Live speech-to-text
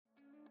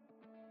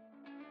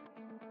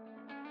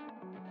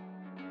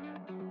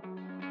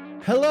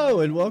Hello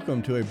and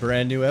welcome to a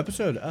brand new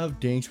episode of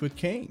Dinks with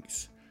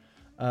Kinks.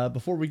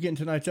 Before we get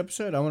into tonight's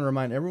episode, I want to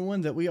remind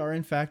everyone that we are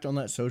in fact on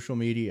that social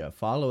media.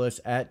 Follow us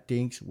at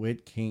Dinks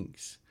with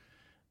Kinks.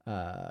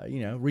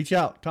 Reach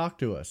out, talk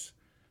to us.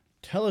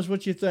 Tell us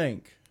what you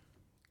think.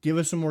 Give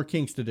us some more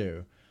kinks to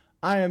do.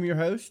 I am your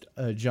host,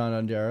 John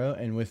Ondero,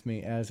 and with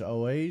me, as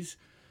always,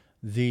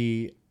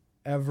 the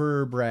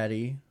ever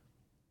bratty,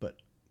 but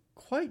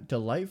quite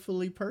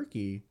delightfully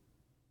perky,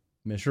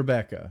 Miss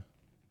Rebecca.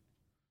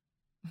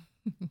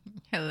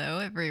 Hello,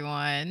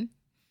 everyone.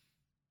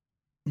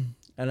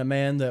 And a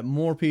man that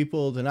more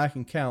people than I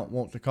can count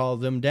want to call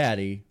them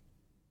daddy,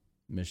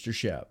 Mr.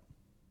 Shep.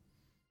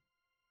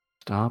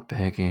 Stop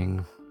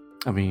begging.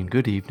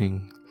 Good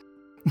evening.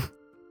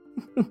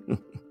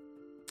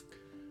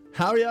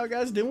 How are y'all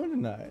guys doing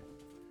tonight?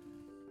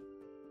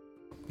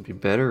 It'd be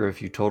better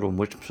if you told them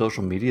which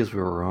social medias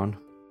we were on.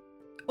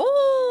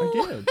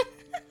 Oh,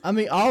 I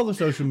did. All the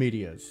social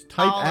medias.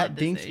 Type All at of the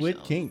Dinks with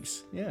socials.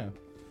 Kinks. Yeah.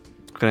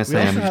 What can I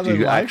say? also I'm have used to a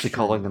you live actually stream.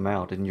 calling them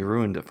out, and you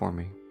ruined it for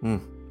me.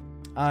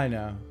 I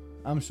know.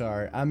 I'm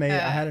sorry. I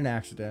had an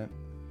accident.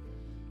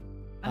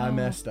 I Oh.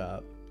 messed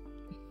up.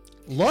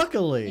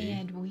 Luckily.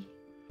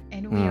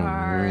 And we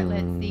are,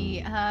 let's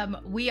see,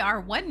 we are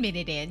 1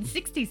 minute in,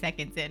 60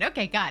 seconds in.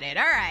 Okay, got it.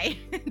 All right.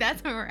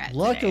 That's where we're at.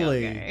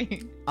 Luckily, today.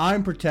 Okay.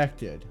 I'm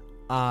protected.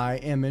 I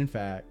am, in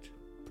fact,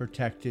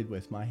 protected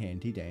with my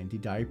handy dandy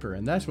diaper.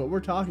 And that's what we're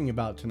talking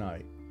about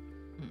tonight.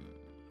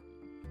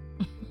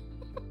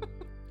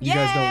 You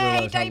guys don't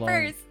realize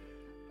diapers.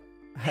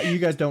 You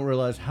guys don't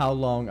realize how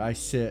long I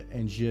sit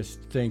and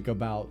just think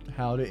about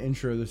how to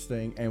intro this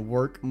thing and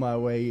work my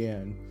way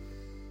in.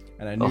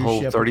 And I The knew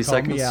whole Shep 30 would call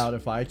me seconds? out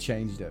if I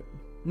changed it.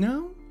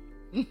 No?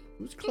 It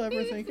was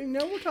clever thinking.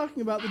 No, we're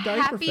talking about the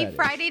diaper Happy fetish.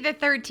 Friday the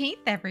 13th,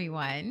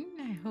 everyone.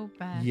 I hope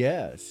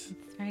Yes.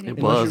 it's Friday. It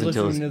the Unless was you're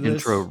until his listening to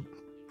this- intro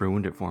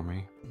ruined it for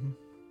me.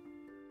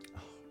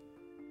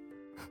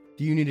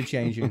 Do you need a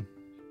changing?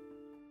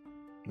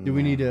 Do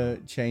we need to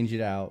change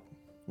it out?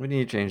 We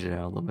need to change it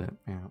out a little bit.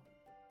 Yeah.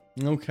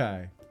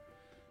 Okay.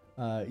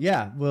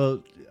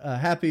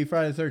 Happy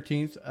Friday the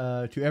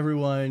 13th to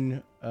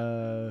everyone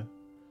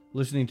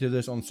listening to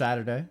this on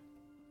Saturday.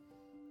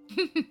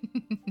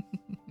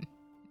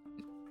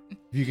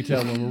 If you can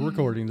tell when we're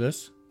recording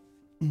this.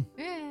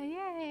 Yeah,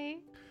 yay.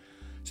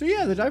 So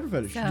yeah, the diaper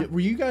fetish. So- Were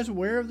you guys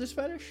aware of this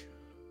fetish?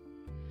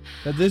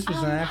 That this was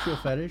an actual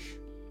fetish?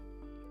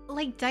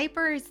 Like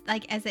diapers,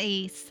 like as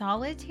a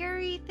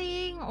solitary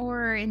thing,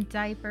 or in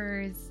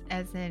diapers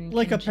as in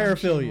Like a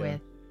conjunction paraphilia.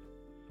 with-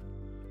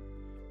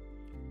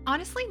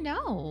 Honestly,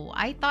 no.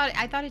 I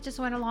thought it just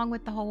went along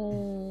with the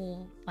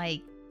whole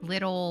like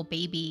little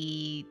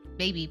baby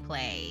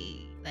play.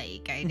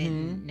 Like I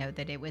didn't know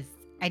that it was.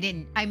 I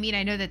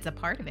know that's a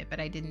part of it, but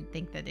I didn't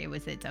think that it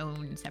was its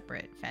own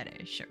separate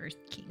fetish or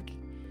kink.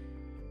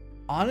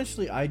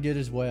 Honestly, I did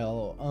as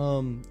well.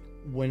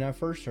 When I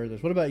first heard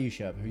this. What about you,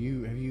 Shep? Have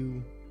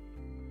you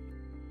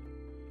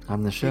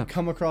I'm the ship.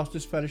 come across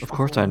this fetish? Of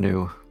course before? I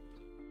knew.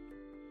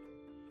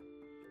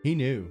 He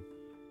knew.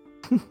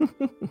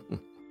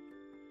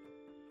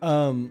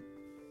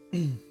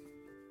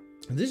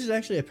 This is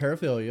actually a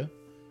paraphilia,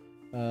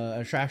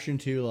 attraction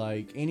to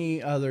like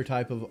any other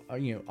type of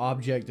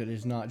object that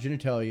is not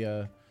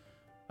genitalia,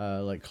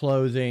 like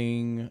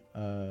clothing,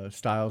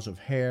 styles of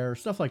hair,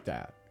 stuff like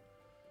that.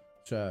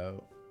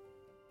 So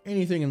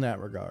anything in that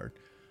regard.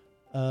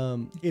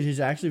 It is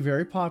actually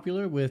very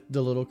popular with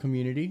the little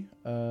community,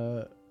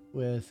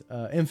 with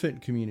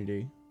infant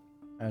community,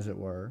 as it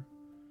were.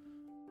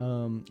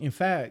 In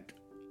fact,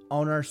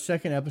 on our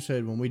second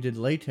episode when we did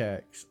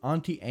latex,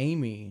 Auntie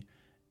Amy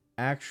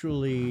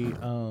actually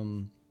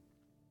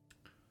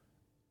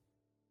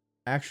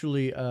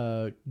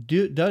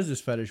does this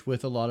fetish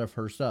with a lot of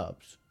her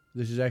subs.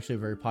 This is actually a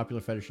very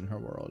popular fetish in her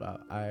world.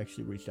 I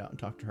actually reached out and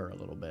talked to her a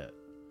little bit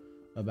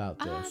about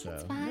this.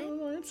 That's so fine. a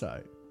little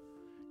insight.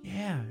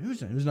 Yeah, it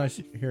was nice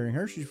hearing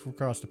her. She's from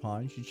across the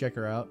pond. You should check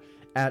her out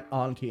at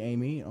Auntie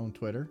Amy on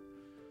Twitter.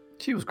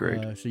 She was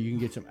great. So you can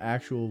get some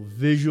actual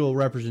visual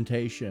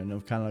representation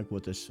of kind of like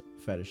what this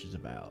fetish is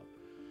about.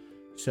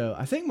 So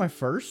I think my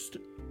first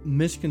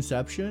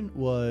misconception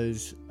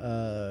was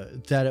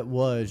that it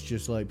was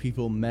just like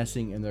people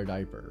messing in their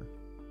diaper.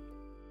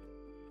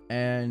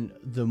 And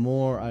the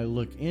more I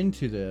look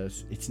into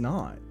this, it's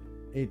not.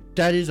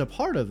 That is a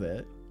part of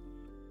it,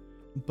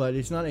 but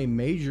it's not a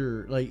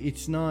major, like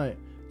it's not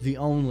the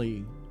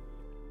only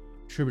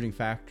contributing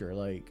factor.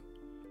 Like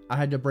I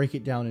had to break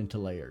it down into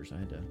layers. I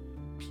had to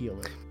peel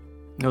it.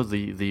 No,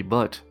 the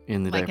butt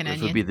in the Like an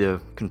diapers would be the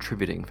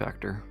contributing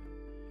factor.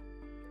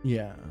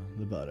 Yeah,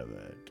 the butt of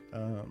it.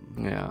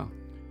 Yeah.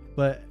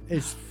 But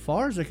as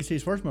far as I can see,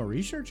 as far as my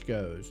research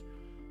goes,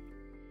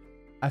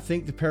 I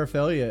think the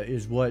paraphilia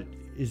is what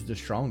is the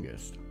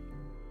strongest.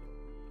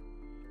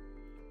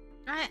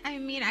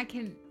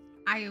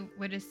 I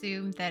would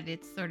assume that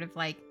it's sort of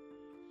like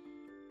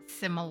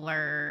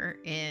similar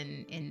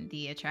in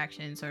the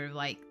attraction, sort of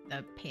like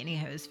the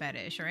pantyhose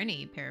fetish or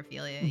any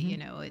paraphilia. Mhm. You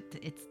know,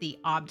 it's the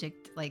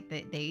object, like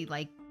they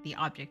like the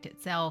object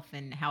itself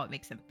and how it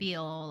makes them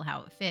feel,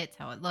 how it fits,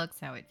 how it looks,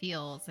 how it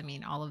feels. I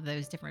mean, all of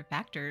those different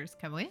factors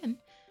come in.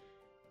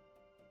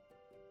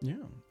 Yeah.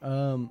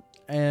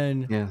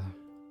 And Yeah.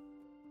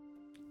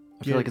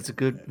 I feel Yeah. like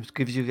it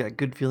gives you that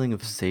good feeling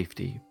of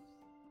safety.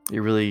 It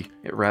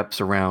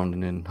wraps around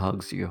and then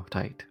hugs you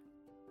tight.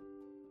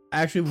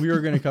 actually, we are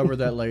going to cover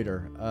that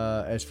later.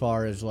 As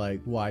far as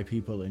like why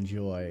people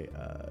enjoy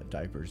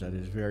diapers, that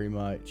is very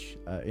much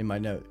in my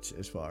notes.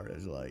 As far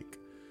as like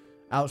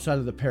outside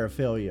of the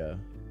paraphilia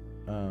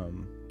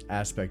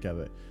aspect of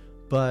it,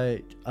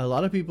 but a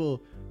lot of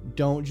people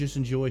don't just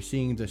enjoy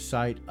seeing the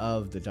sight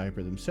of the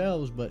diaper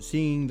themselves, but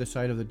seeing the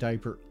sight of the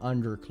diaper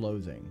under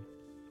clothing.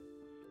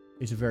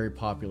 It's a very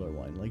popular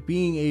one. Like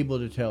being able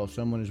to tell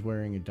someone is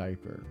wearing a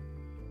diaper.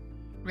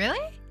 Really?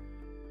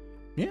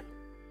 Yeah.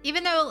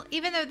 Even though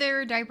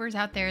there are diapers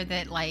out there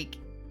that, like,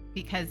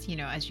 because, you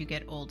know, as you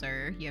get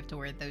older, you have to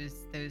wear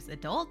those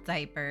adult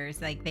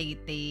diapers. Like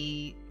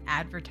they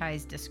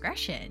advertise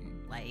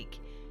discretion, like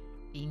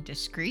being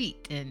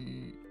discreet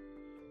and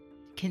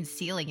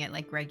concealing it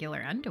like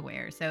regular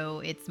underwear.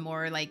 So it's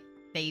more like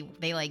they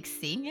like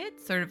seeing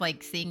it, sort of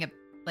like seeing a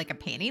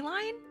panty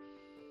line.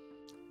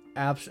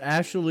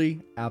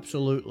 Actually,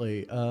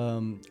 absolutely.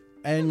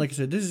 And like I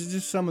said, this is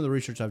just some of the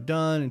research I've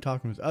done and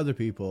talking with other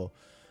people.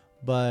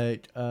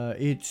 But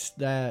it's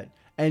that,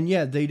 and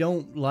yeah, they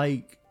don't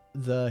like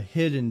the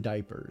hidden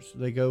diapers.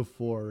 They go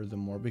for the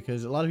more,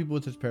 because a lot of people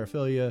with this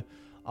paraphilia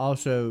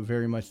also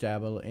very much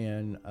dabble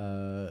in,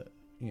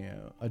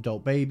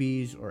 adult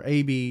babies or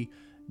AB,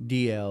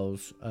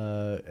 DLs.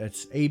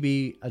 It's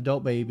AB,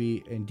 adult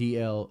baby, and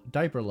DL,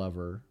 diaper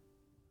lover.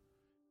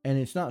 And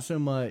it's not so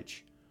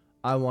much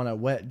I want a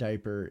wet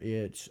diaper.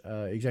 It's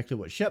exactly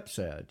what Shep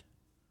said.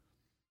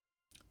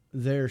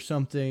 There's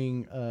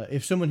something,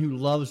 if someone who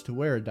loves to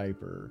wear a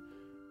diaper,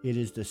 it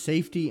is the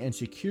safety and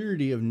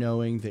security of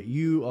knowing that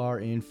you are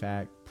in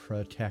fact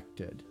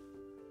protected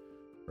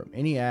from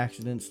any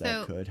accidents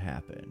that could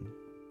happen.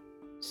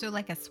 So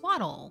like a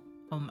swaddle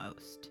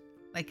almost,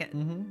 like a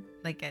Mm-hmm.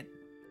 like a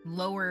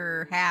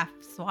lower half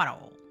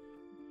swaddle,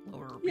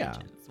 lower Yeah.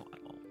 region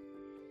swaddle.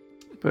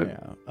 But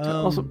Yeah.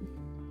 also,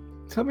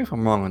 tell me if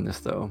I'm wrong on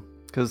this though,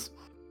 because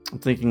I'm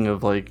thinking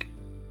of like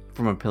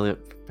from a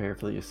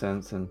paraphilia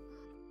sense and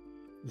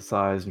the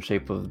size and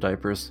shape of the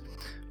diapers.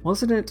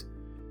 Wasn't it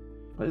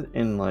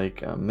in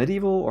like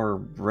medieval or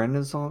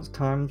Renaissance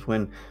times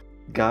when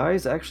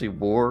guys actually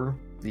wore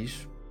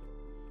these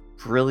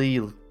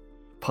really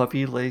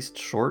puffy laced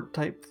short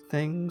type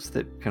things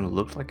that kind of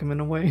looked like them in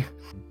a way?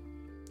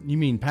 You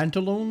mean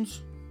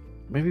pantaloons?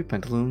 Maybe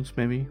pantaloons,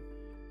 maybe.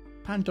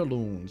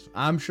 Pantaloons.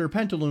 I'm sure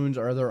pantaloons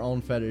are their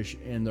own fetish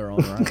in their own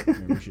right.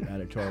 Maybe we should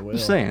add it to our wheel.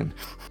 Just saying.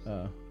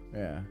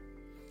 Yeah.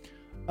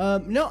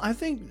 No, I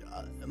think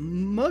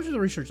most of the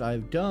research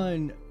I've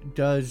done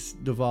does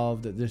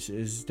devolve that this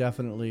is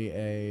definitely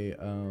a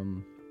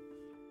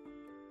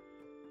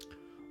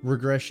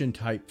regression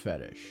type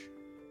fetish.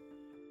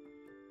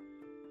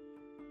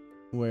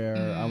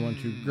 Where I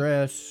want to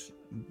regress,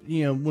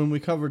 when we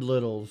covered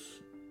littles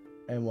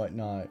and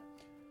whatnot,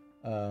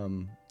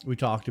 we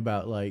talked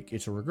about like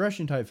it's a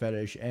regression type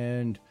fetish,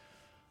 and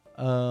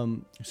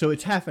so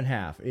it's half and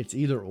half. It's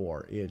either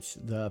or. It's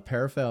the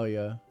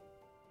paraphilia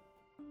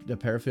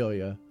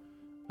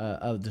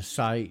of the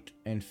sight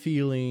and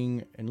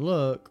feeling and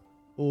look,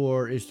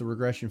 or is the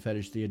regression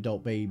fetish the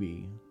adult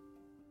baby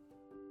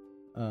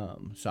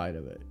side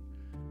of it.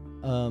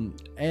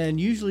 And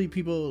usually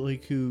people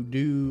like who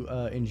do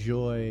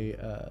enjoy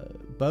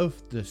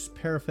both this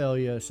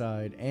paraphilia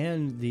side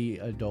and the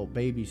adult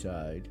baby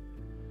side,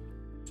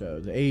 so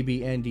the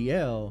AB and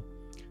DL,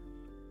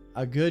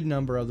 a good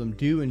number of them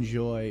do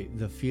enjoy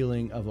the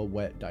feeling of a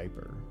wet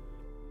diaper.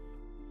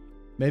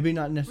 Maybe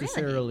not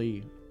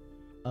necessarily,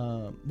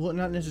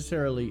 not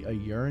necessarily a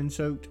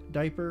urine-soaked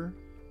diaper.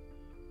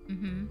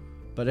 Mm-hmm.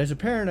 But as a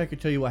parent, I could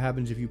tell you what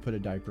happens if you put a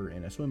diaper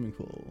in a swimming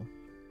pool.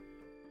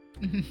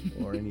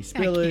 Or any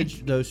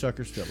spillage, those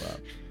suckers fill up.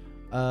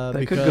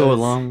 That could go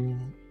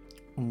along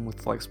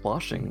with like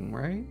splashing,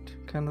 right?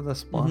 Kind of the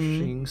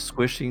splashing,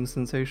 squishing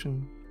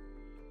sensation.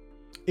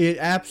 It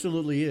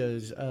absolutely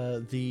is.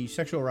 The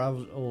sexual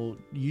arousal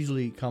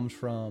usually comes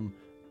from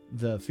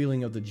the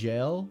feeling of the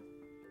gel.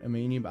 I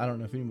mean, I don't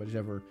know if anybody's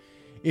ever...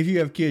 If you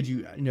have kids,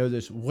 you know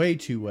this way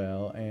too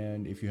well.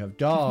 And if you have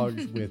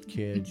dogs with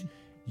kids,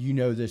 you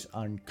know this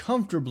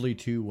uncomfortably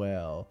too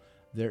well.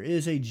 There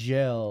is a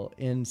gel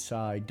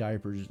inside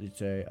diapers.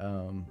 It's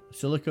a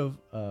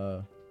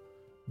silica-based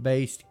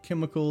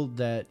chemical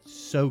that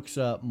soaks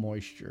up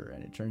moisture,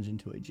 and it turns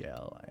into a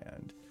gel.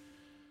 And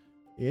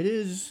it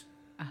is...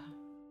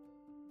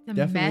 It's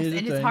a mess,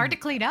 and it's hard to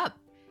clean up.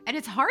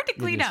 It's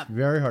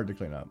very hard to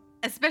clean up.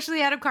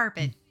 Especially out of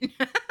carpet.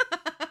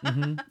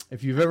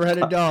 If you've ever had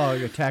a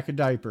dog attack a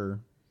diaper,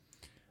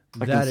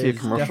 I can see a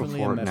commercial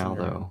for it now,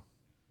 though.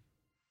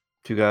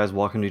 Two guys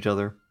walking to each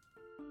other.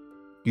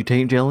 You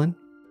taint gelling?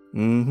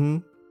 Mm-hmm.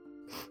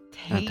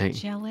 Taint taint.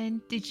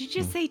 gelling? Did you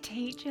just say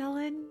taint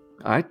gelling?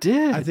 I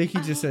did. I think he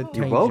just said Oh.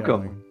 You're taint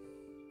welcome. gelling.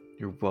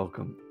 You're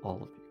welcome,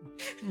 all of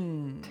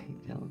you.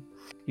 Taint Dylan.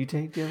 You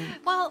taint Dylan?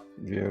 Well,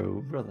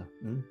 Yo, brother.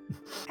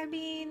 I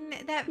mean,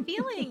 that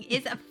feeling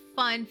is a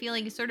fun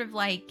feeling. It's sort of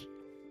like,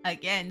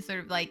 again, sort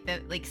of like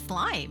the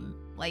slime,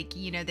 like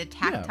the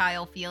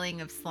tactile feeling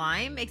of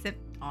slime, except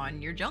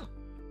on your junk.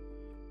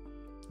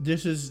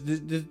 This is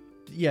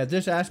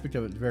this aspect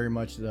of it is very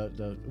much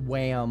the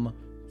wham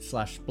 /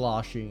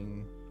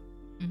 splashing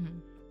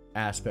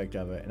aspect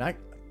of it, and I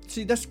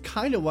see that's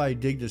kind of why I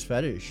dig this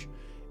fetish,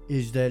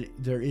 is that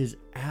there is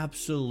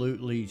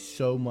absolutely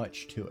so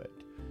much to it.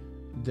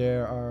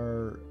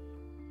 There's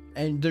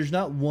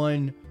not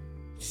one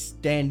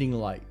standing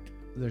light.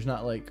 There's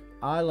not like,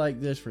 I like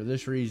this for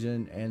this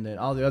reason, and then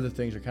all the other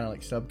things are kind of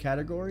like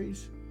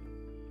subcategories.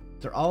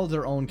 They're all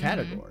their own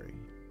category.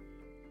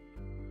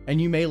 And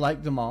you may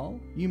like them all.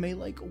 You may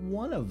like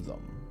one of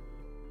them.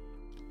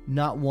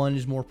 Not one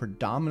is more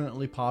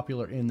predominantly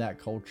popular in that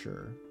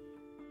culture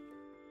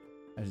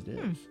as it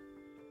is.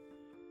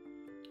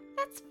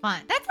 That's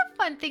fun. That's a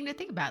fun thing to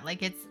think about.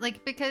 Like, it's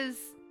like, because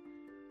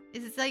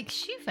it's like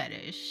shoe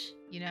fetish,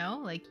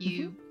 like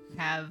you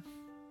have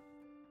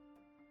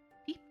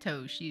peep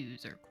toe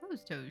shoes or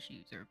closed toe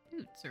shoes or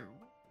boots or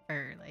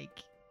whatever.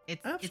 Like,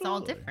 it's all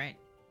Absolutely. different,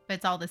 but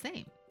it's all the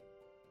same.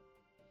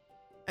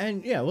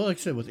 And yeah, well, like I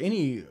said, with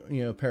any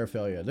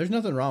paraphilia, there's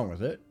nothing wrong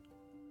with it.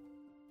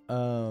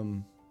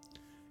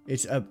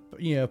 It's a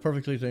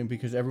perfectly thing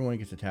because everyone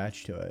gets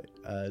attached to it.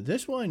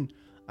 This one,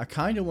 I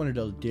kind of wanted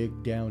to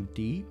dig down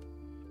deep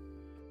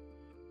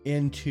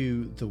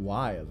into the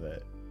why of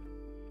it,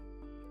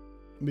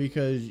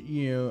 because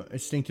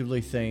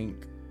instinctively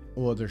think,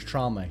 well, there's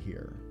trauma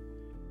here,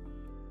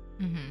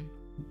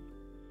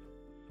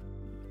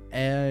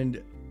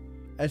 and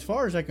as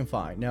far as I can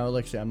find now,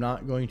 like I say, I'm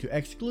not going to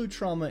exclude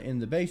trauma in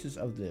the basis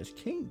of this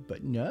kink,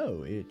 but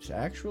no, it's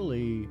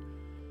actually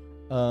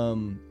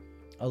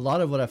a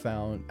lot of what I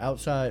found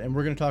outside, and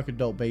we're going to talk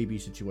adult baby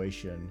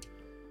situation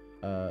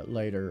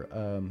later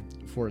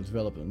for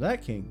developing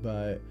that kink,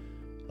 but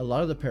a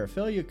lot of the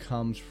paraphilia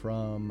comes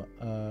from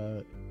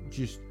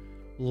just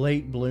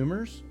late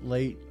bloomers,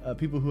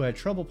 people who had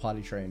trouble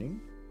potty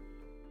training.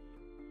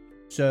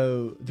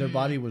 So their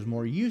body was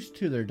more used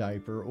to their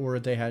diaper, or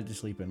they had to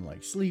sleep in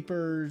like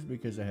sleepers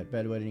because they had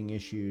bedwetting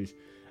issues,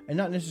 and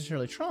not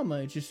necessarily trauma.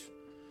 It's just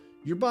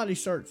your body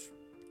starts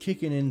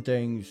kicking in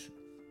things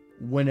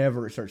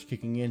whenever it starts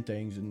kicking in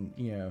things, and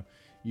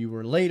you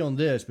were late on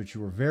this, but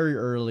you were very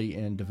early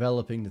in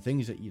developing the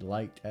things that you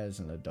liked as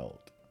an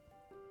adult.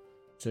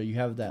 So you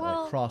have that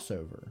like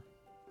crossover.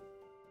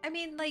 I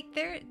mean, like,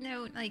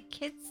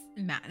 kids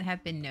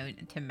have been known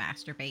to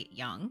masturbate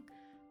young,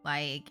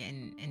 like,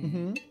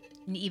 and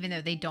even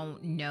though they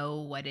don't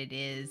know what it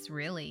is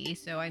really.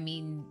 So I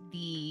mean,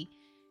 the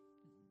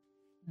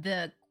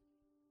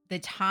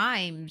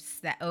times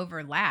that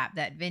overlap,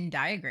 that Venn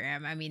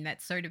diagram, I mean,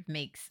 that sort of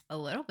makes a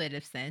little bit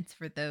of sense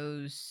for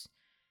those,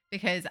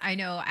 because I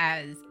know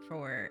as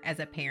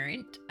a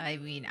parent, I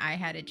mean, I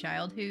had a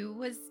child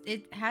who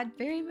had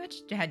very much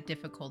had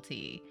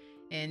difficulty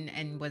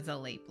and was a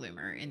late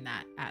bloomer in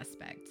that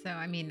aspect. So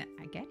I mean,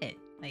 I get it.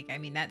 Like, I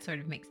mean, that sort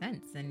of makes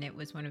sense, and it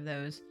was one of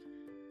those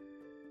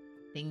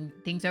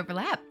things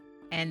overlap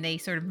and they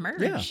sort of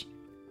merge.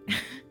 Yeah.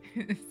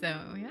 So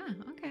yeah,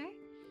 okay.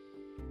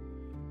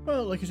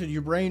 Well, like I said,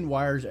 your brain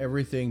wires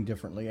everything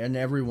differently, and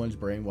everyone's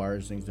brain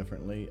wires things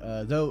differently.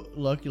 Though,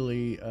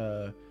 luckily,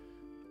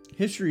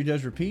 history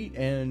does repeat,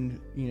 and,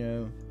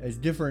 as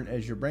different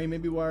as your brain may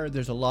be wired,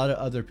 there's a lot of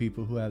other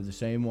people who have the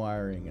same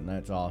wiring, and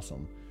that's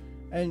awesome.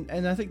 And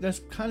I think that's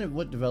kind of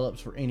what develops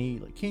for any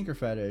like kink or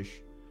fetish,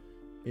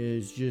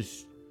 is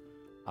just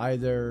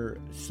either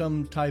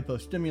some type of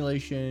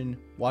stimulation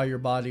while your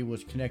body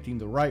was connecting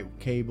the right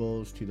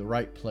cables to the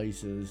right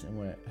places, and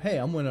went, hey,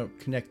 I'm going to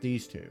connect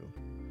these two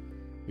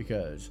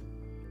because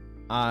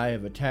I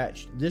have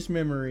attached this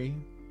memory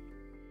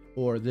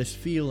or this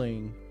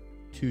feeling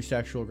to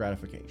sexual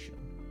gratification.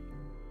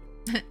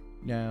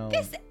 Now,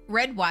 this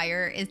red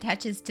wire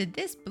attaches to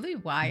this blue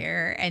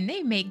wire, and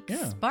they make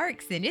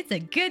sparks, and it's a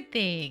good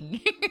thing.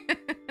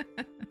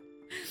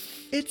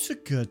 It's a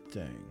good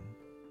thing.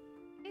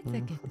 It's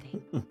a good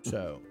thing.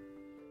 So,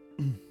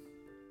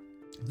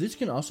 this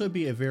can also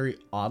be a very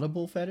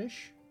audible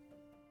fetish.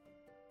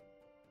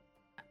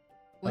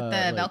 With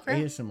the like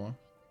Velcro? ASMR.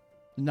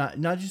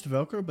 Not just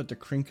Velcro, but the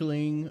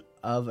crinkling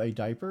of a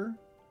diaper.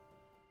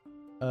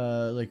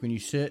 Like when you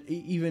sit,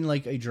 even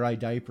like a dry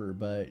diaper,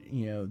 but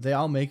they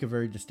all make a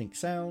very distinct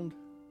sound.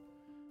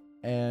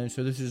 And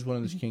so this is one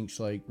of those kinks,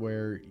 like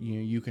where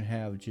you can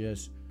have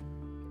just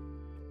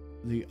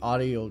the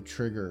audio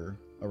trigger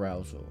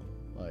arousal,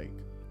 like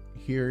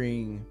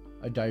hearing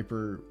a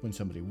diaper when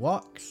somebody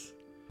walks,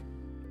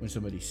 when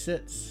somebody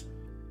sits,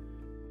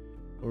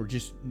 or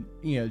just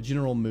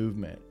general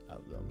movement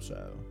of them.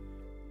 So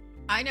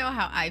I know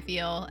how I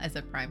feel as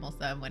a primal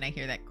sub when I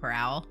hear that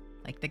growl,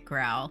 like the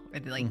growl, or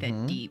the, like the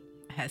deep.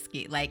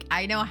 husky. Like,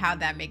 I know how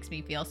that makes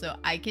me feel, so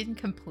I can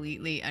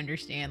completely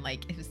understand,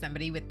 like, if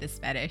somebody with this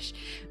fetish,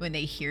 when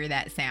they hear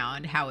that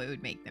sound, how it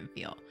would make them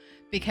feel.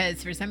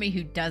 Because for somebody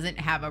who doesn't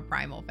have a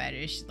primal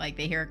fetish, like,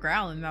 they hear a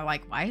growl and they're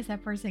like, why is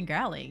that person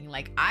growling?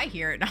 Like, I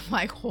hear it and I'm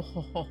like,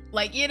 oh.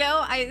 Like, you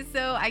know,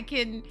 I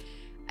can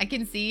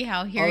see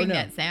how hearing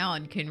that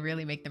sound can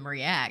really make them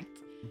react.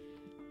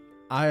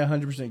 I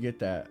 100% get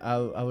that. I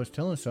was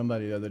telling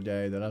somebody the other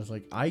day that I was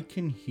like, I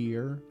can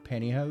hear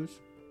pantyhose,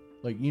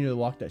 like, you know,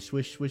 walk that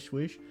swish, swish,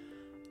 swish.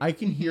 I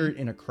can hear it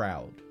in a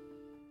crowd.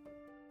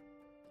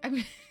 I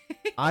mean,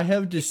 I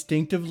have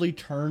distinctively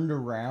turned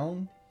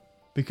around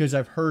because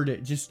I've heard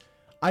it. Just,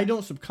 I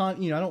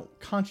don't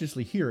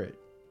consciously hear it.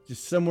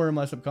 Just somewhere in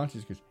my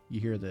subconscious, because you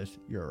hear this,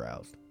 you're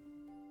aroused.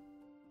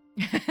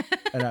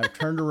 And I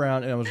turned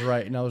around and I was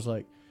right. And I was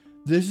like,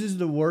 this is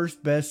the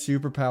worst, best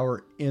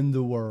superpower in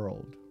the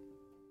world.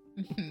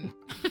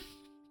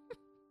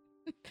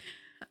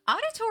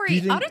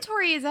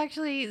 Auditory is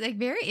actually like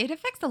it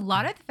affects a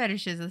lot of the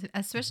fetishes,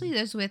 especially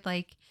those with,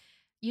 like,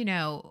 you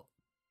know,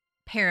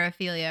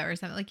 paraphilia or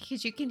something, like,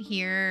 because you can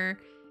hear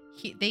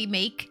they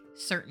make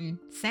certain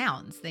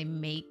sounds. They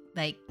make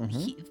like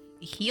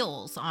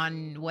heels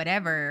on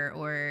whatever,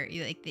 or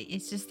like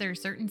it's just there are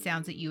certain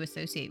sounds that you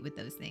associate with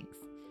those things.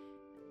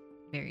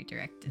 Very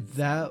direct.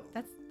 That's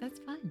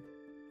fun.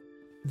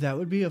 That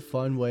would be a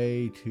fun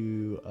way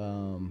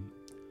to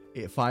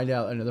find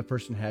out another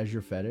person has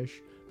your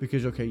fetish,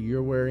 because okay,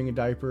 you're wearing a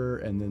diaper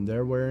and then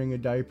they're wearing a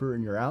diaper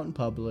and you're out in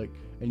public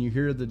and you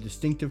hear the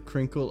distinctive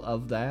crinkle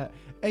of that,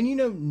 and you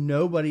know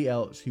nobody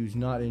else who's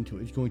not into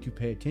it is going to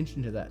pay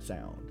attention to that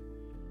sound,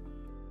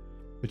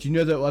 but you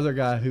know that other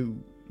guy who,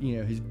 you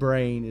know, his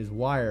brain is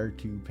wired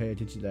to pay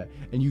attention to that,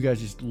 and you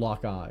guys just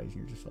lock eyes.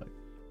 You're just like,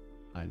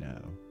 I know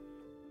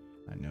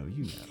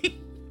you know.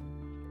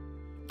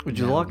 Would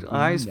you lock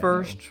eyes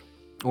first,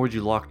 or would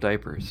you lock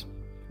diapers?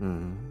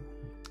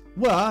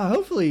 Well,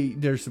 hopefully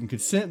there's some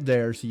consent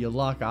there, so you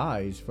lock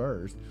eyes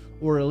first,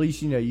 or at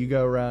least, you know, you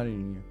go around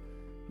and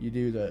you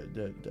do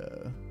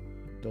the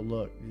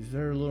look. Is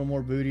there a little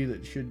more booty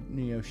that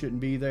shouldn't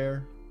be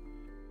there?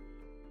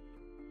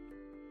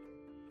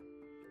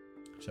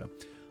 So,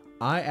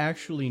 I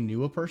actually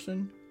knew a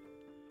person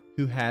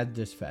who had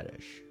this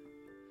fetish.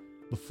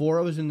 Before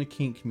I was in the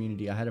kink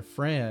community, I had a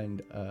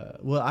friend.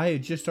 I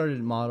had just started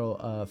to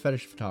model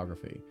fetish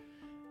photography,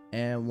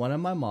 and one of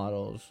my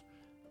models,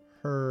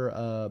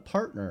 her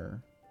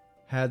partner,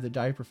 had the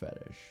diaper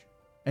fetish,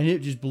 and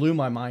it just blew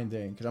my mind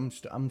then, because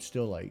I'm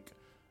still like,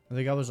 I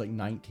think I was like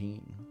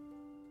 19.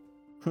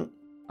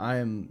 I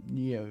am,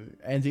 you know,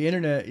 and the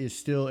internet is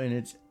still in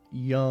its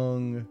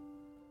young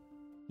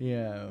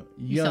You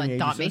saw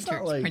dot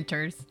matrix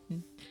printers.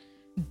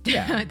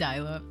 Yeah.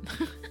 Dial up.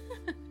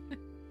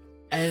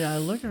 And I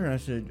looked at her and I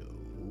said,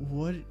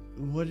 what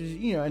is,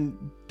 you know, and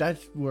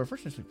that's where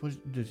first I was like,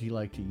 does he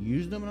like to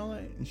use them and all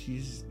that? And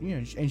she's, you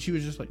know, and she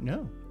was just like,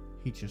 no,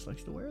 he just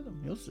likes to wear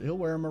them. He'll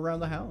wear them around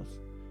the house.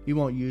 He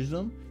won't use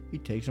them. He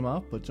takes them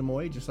off, puts them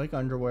away, just like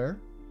underwear.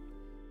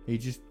 He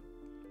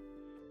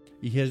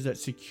has that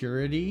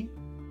security,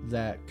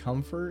 that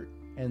comfort,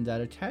 and that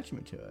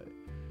attachment to it.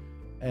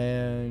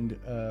 And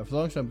for the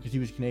longest time, because he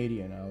was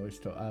Canadian, I always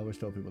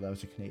told people that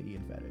was a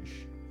Canadian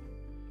fetish.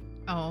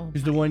 Oh,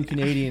 because the one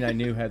Canadian I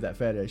knew had that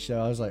fetish, so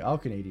I was like, all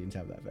Canadians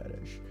have that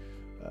fetish.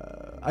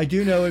 I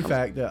do know, in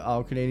fact, that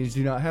all Canadians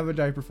do not have a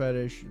diaper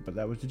fetish, but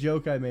that was the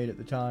joke I made at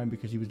the time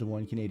because he was the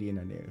one Canadian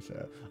I knew.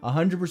 So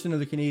 100% of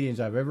the Canadians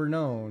I've ever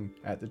known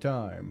at the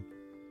time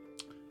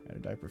had a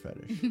diaper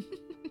fetish.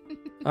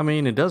 I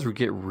mean, it does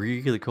get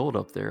really cold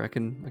up there. I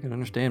can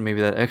understand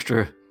maybe that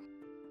extra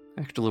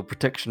little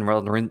protection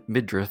rather than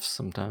midriffs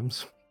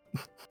sometimes.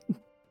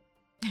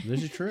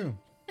 This is true,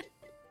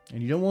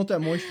 and you don't want that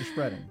moisture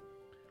spreading.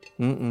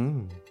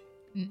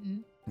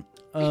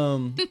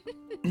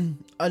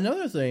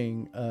 Another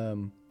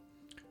thing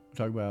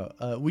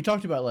we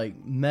talked about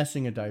like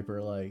messing a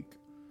diaper, like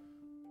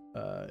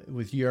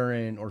with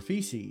urine or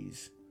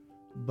feces,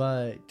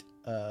 but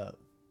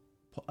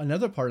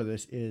another part of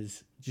this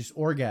is just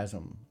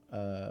orgasm,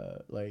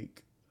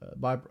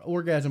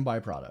 orgasm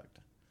byproduct,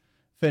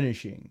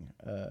 finishing,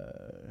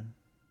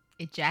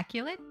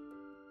 ejaculate.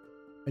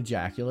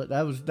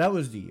 That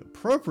was the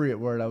appropriate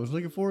word I was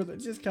looking for. That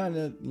just kind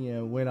of, you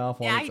know, went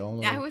off on its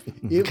own.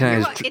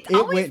 It's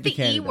always the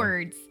E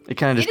words. It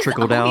kind of just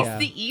trickled out. It's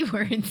the E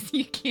words.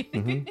 You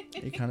can't.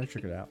 It kind of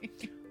trickled out.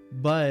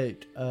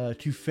 But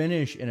to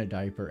finish in a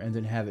diaper and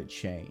then have it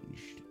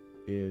changed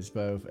is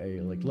both a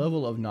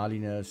level of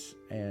naughtiness,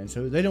 and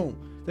so they don't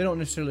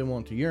necessarily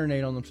want to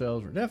urinate on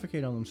themselves or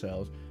defecate on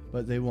themselves,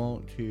 but they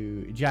want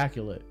to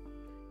ejaculate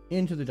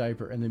into the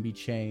diaper and then be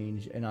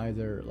changed and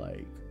either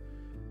like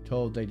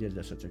told they did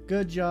such a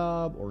good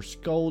job or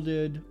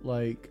scolded,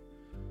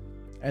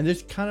 and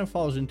this kind of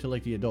falls into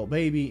like the adult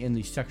baby and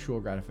the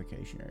sexual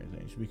gratification area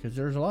things, because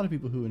there's a lot of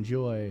people who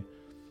enjoy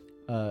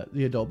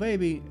the adult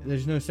baby.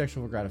 There's no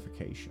sexual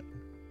gratification.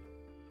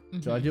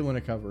 So I did want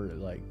to cover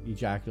like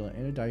ejaculate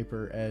in a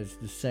diaper as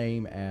the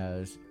same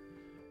as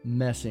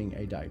messing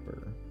a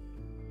diaper.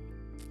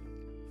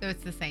 So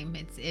it's the same.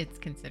 It's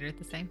considered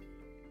the same.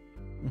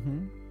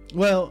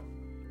 Well,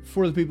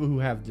 for the people who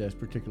have this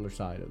particular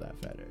side of that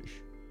fetish.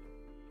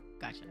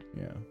 Gotcha.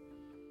 Yeah.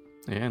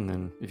 Yeah, and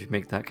then if you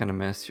make that kind of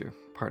mess, your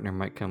partner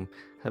might come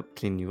help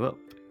clean you up.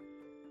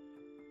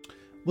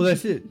 Well,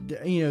 that's it.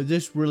 You know,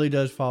 this really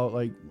does follow,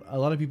 like, a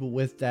lot of people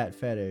with that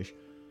fetish,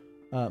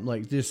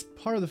 like this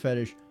part of the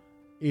fetish,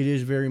 it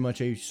is very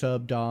much a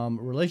sub-dom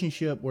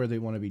relationship where they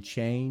want to be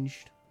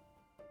changed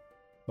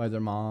by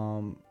their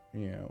mom,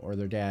 you know, or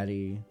their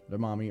daddy, their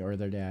mommy or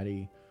their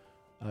daddy,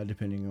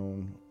 depending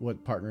on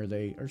what partner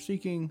they are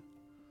seeking.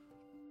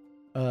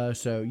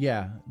 So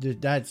yeah,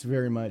 that's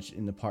very much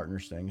in the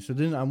partners thing. So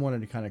then I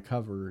wanted to kind of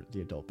cover the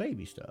adult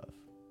baby stuff.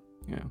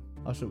 Yeah.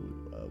 Also,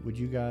 would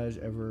you guys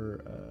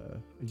ever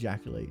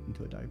ejaculate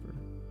into a diaper?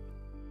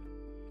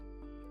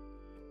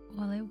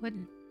 Well, it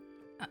wouldn't.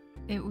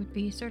 It would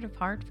be sort of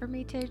hard for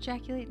me to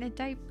ejaculate in a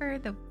diaper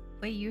the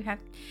way you have.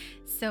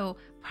 So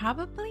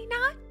probably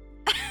not.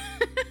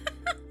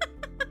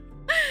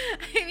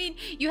 I mean,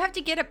 you have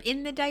to get up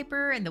in the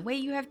diaper, and the way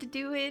you have to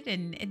do it,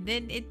 and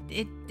then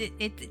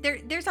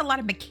there's a lot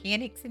of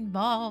mechanics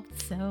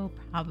involved. So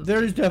probably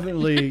There's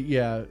definitely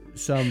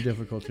some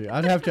difficulty.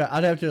 I'd have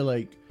to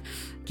like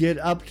get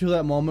up to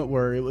that moment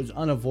where it was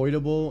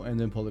unavoidable, and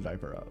then pull the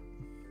diaper up.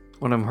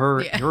 What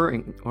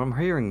I'm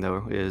hearing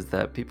though is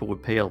that people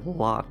would pay a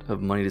lot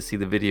of money to see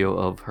the video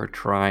of her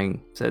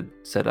trying said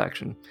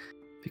action,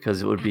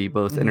 because it would be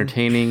both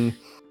entertaining,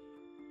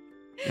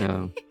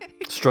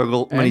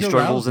 many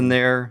struggles in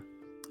there,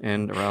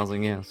 and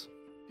arousing. Yes,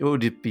 it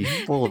would be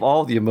full of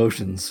all the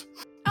emotions.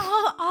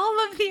 all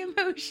of the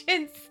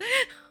emotions,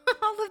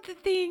 all of the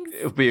things.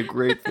 It would be a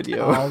great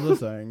video. All the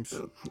things.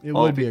 It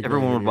would be.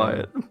 Everyone would buy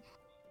it.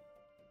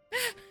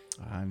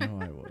 I know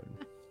I would.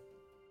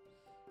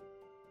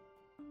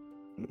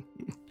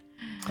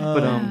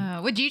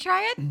 But would you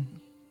try it?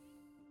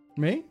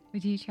 Me?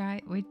 Would you try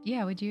it?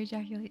 Would you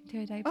ejaculate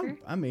into a diaper?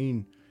 I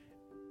mean,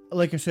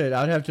 like I said,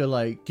 I'd have to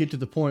like get to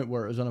the point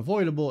where it was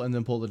unavoidable and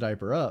then pull the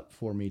diaper up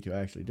for me to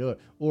actually do it,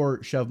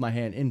 or shove my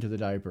hand into the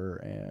diaper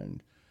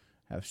and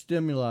have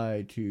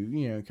stimuli to,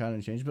 you know, kind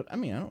of change. But I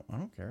mean, I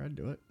don't care. I'd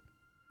do it.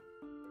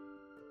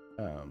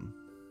 I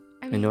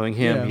and mean, knowing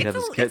him, yeah. he'd have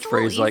his it's a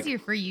catchphrase little like, easier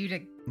for you to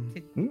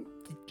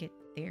get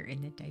there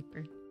in the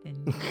diaper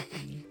than for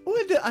me. Well,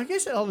 I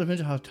guess it all depends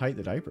on how tight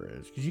the diaper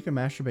is, because you can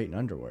masturbate in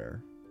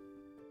underwear.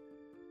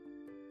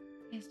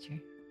 That's true.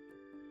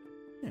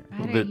 Yeah.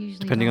 a little bit,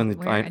 depending on the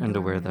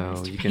underwear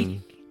though, you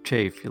can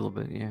chafe a little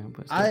bit. Yeah,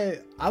 but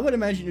still. I would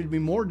imagine it'd be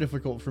more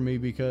difficult for me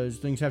because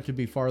things have to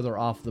be farther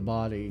off the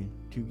body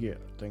to get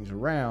things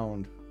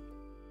around.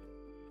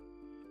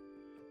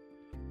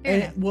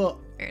 It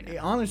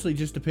honestly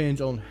just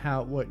depends on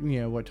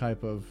what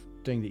type of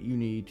thing that you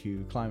need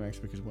to climax,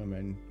 because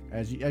women,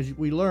 as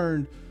we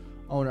learned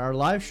on our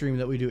live stream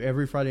that we do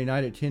every Friday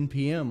night at 10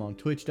 p.m. on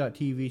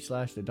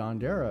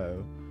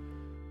twitch.tv/thedondero,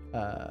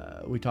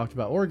 we talked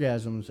about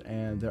orgasms,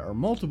 and there are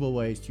multiple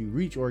ways to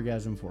reach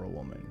orgasm for a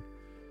woman.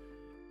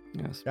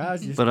 Yes,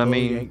 Guys, just but I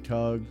mean, yank,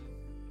 tug.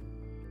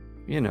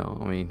 it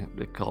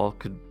all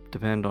could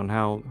depend on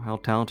how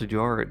talented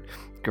you are at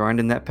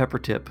grinding that pepper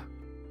tip.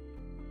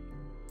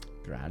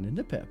 Grinding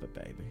the pepper,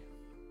 baby.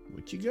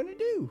 What you gonna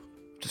do?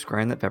 Just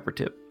grind that pepper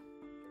tip.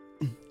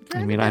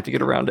 I mean, I have to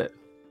get around it.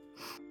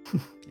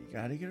 You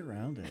gotta get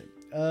around it.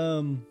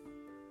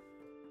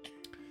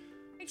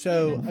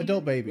 So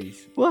adult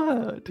babies.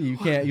 What?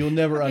 You'll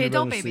never Okay,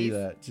 adult undergo to see babies.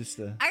 that. Just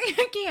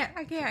I can't.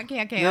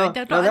 No,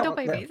 Adult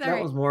babies. that All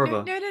right. was more of No,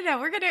 a- No.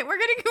 We're gonna keep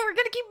moving. No, we're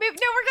gonna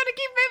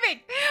keep moving.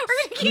 We're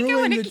gonna keep screwing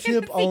going. the I can't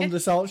tip see on it. the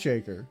salt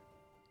shaker.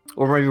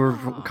 Or maybe we're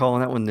Aw.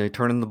 calling that when they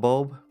turn in the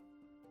bulb,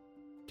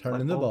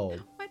 Turning the bulb.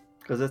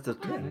 because that's the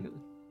What?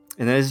 and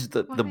that is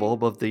the Why?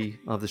 bulb of the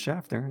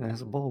shaft there. That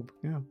has a bulb.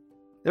 Yeah,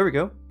 there we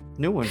go.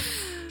 New one.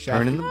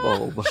 Turning the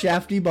bulb.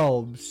 Shafty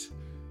bulbs.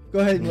 Go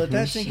ahead and let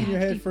that sink in your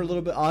Shafty head for a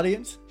little bit,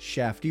 audience.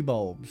 Shafty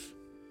bulbs.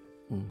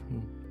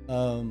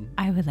 Mhm.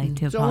 I would like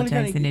to So I wanna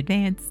apologize kinda in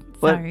advance.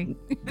 But Sorry.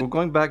 we're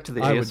going back to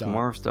the I would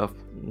ASMR stuff.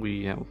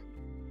 We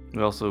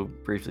also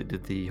briefly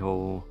did the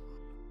whole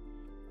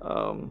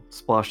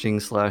splashing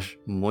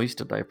 /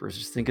 moist diapers.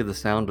 Just think of the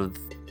sound of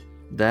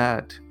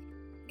that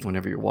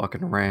whenever you're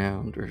walking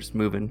around or just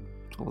moving,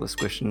 all the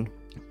squishing.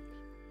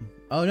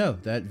 Oh no,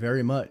 that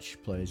very much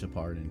plays a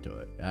part into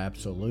it.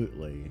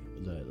 Absolutely,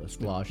 the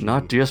splashing.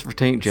 Not just for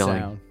taint jelly,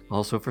 sound.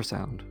 also for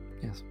sound.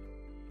 Yes.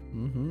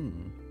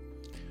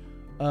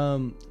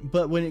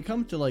 But when it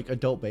comes to like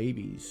adult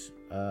babies,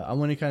 I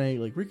want to kind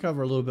of like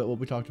recover a little bit what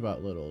we talked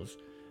about littles.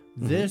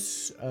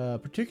 This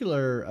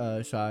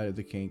particular side of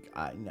the kink,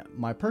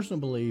 my personal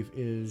belief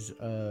is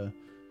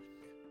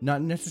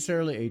not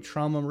necessarily a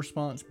trauma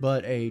response,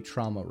 but a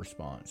trauma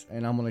response,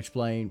 and I'm going to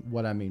explain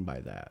what I mean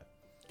by that.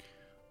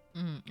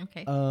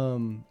 Okay.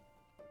 A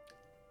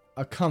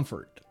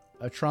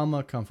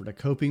trauma comfort, a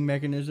coping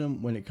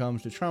mechanism when it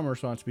comes to trauma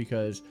response,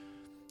 because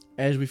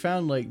as we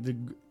found, like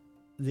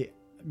the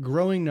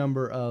growing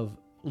number of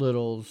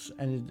littles,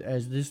 and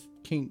as this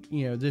kink,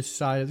 this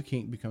side of the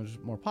kink becomes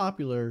more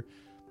popular,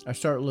 I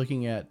start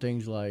looking at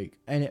things like,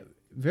 and it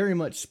very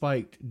much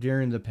spiked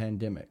during the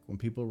pandemic when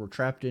people were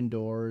trapped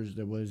indoors.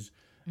 There was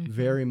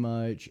very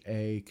much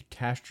a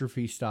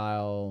catastrophe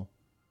style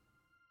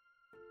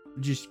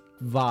just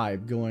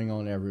vibe going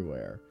on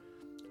everywhere.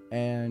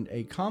 And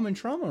a common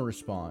trauma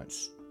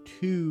response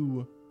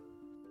to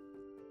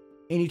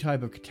any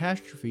type of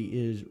catastrophe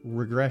is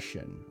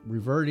regression,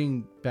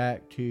 reverting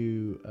back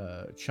to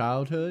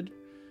childhood,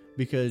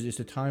 because it's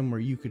a time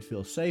where you could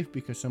feel safe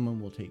because someone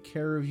will take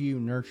care of you,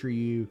 nurture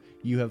you,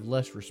 you have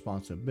less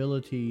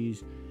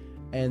responsibilities.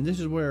 And this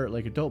is where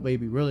like adult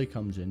baby really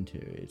comes into.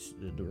 It's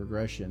the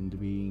regression, the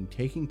being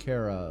taken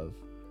care of.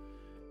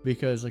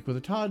 Because like with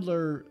a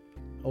toddler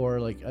or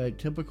like a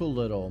typical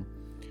little,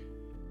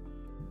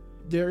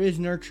 there is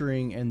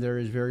nurturing and there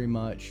is very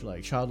much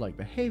like childlike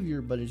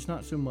behavior, but it's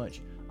not so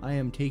much I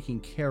am taking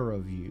care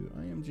of you.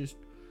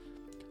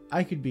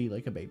 I could be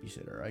like a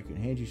babysitter. I could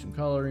hand you some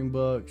coloring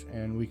books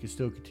and we could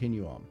still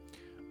continue on.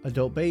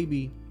 Adult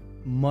baby,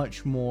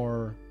 much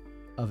more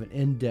of an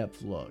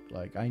in-depth look.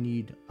 Like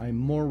I'm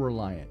more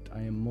reliant.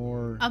 I am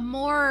more... A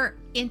more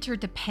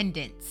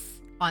interdependence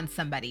on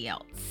somebody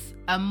else.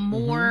 A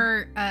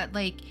more,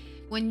 like,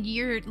 when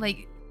you're,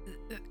 like,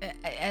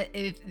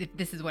 if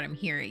this is what I'm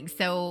hearing.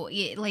 So,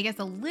 like, as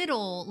a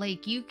little,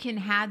 like, you can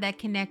have that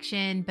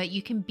connection, but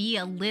you can be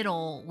a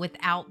little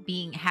without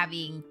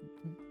having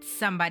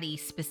somebody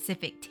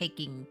specific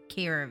taking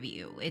care of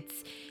you.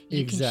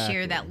 You can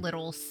share that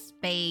little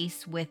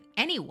space with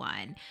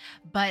anyone.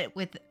 But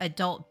with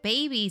adult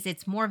babies,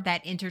 it's more of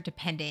that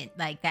interdependent,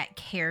 like that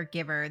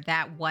caregiver,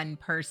 that one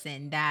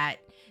person, that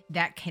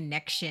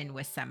connection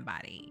with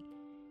somebody.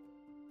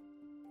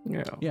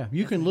 Yeah,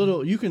 you can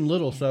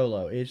little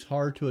solo. It's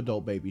hard to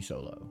adult baby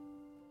solo.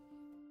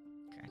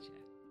 Gotcha.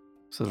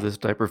 So this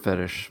diaper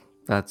fetish,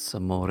 that's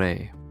amore.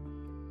 Yeah.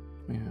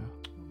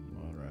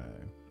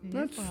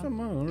 That's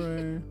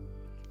amore.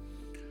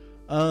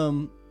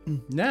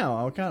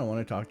 Now I kind of want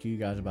to talk to you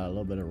guys about a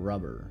little bit of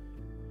rubber,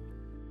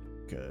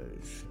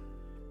 because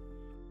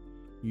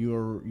you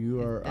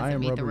are I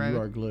am rubber, you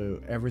are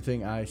glue.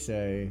 Everything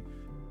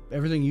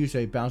you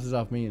say bounces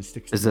off me and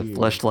sticks to you. Is it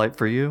fleshlight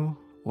for you?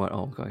 What?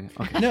 Oh, okay.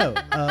 No,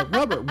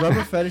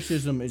 rubber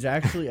fetishism is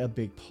actually a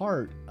big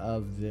part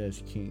of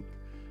this kink.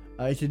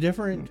 It's a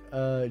different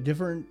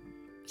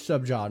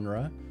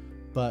subgenre,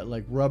 but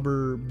like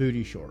rubber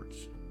booty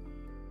shorts.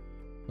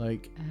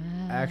 Like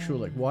actual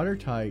like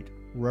watertight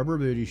rubber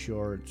booty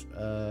shorts,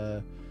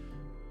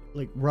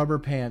 like rubber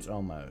pants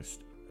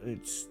almost.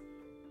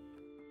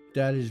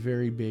 That is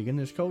very big in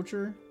this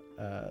culture.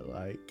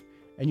 And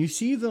you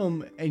see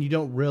them and you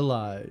don't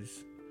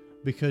realize,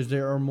 because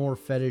there are more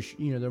fetish,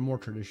 they're more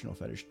traditional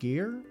fetish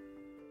gear.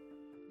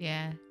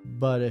 Yeah.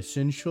 But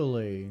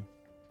essentially,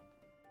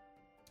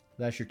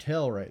 that's your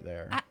tail right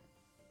there.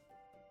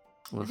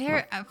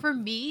 For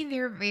me,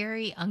 they're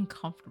very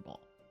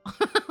uncomfortable.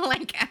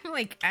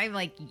 I'm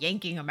like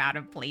yanking them out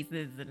of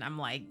places, and I'm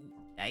like,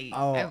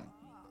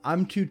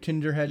 I'm too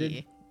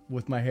tender-headed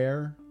with my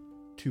hair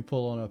to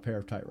pull on a pair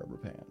of tight rubber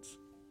pants.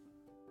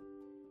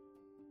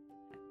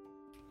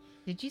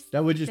 Did you?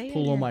 That would just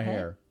pull on my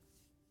hair.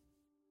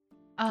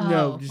 Oh.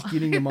 No, just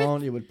getting them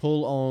on, it would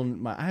pull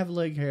on my. I have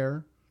leg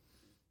hair.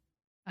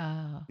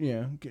 Oh.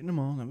 Yeah, getting them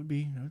on, that would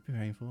be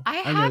painful. I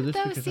have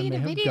though seen a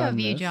video of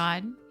you,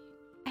 John.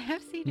 I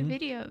have seen a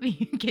video of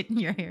you getting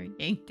your hair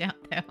yanked out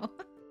though.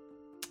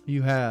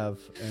 You have,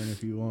 and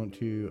if you want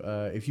to,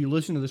 if you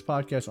listen to this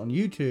podcast on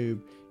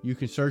YouTube, you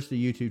can search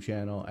the YouTube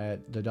channel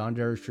at the Don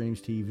Darrow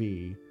Streams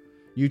TV,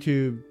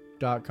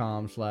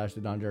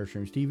 youtube.com/the Don Darrow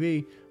Streams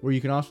TV, where you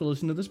can also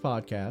listen to this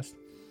podcast.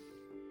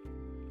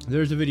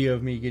 There's a video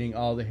of me getting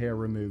all the hair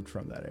removed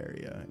from that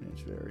area, and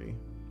it's very...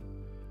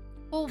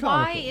 Well, comical.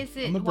 why is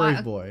it... I'm a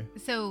brave boy.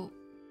 So,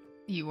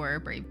 you were a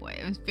brave boy.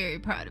 I was very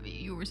proud of you.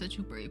 You were such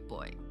a brave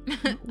boy.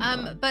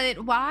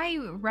 But why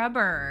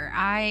rubber?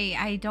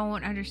 I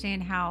don't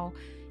understand how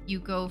you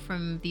go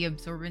from the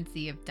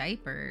absorbency of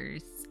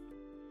diapers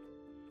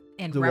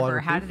and The rubber.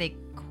 waterproof? How do they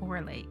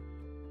correlate?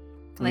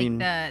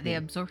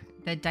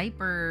 The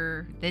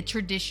diaper, the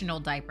traditional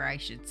diaper, I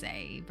should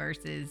say,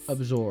 versus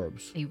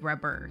Absorbs. a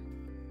rubber.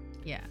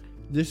 Yeah.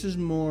 This is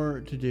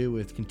more to do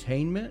with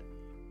containment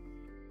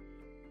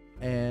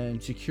and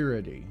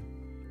security.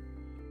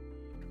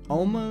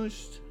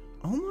 Almost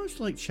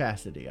like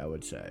chastity, I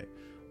would say.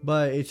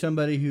 But it's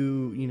somebody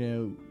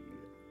who,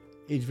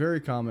 it's very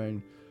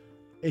common,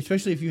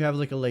 especially if you have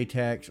like a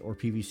latex or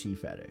PVC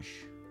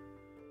fetish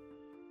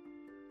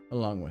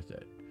along with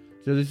it.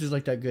 So this is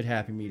like that good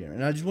happy medium.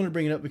 And I just want to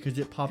bring it up because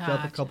it popped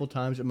up a couple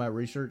times in my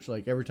research.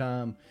 Like every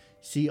time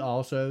see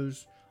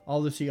alsos,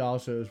 all the see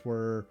alsos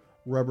were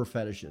rubber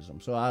fetishism.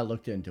 So I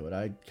looked into it.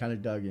 I kind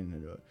of dug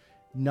into it.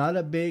 Not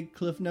a big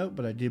cliff note,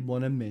 but I did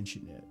want to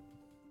mention it.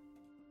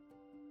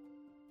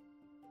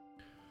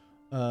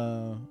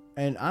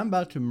 And I'm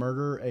about to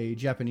murder a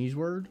Japanese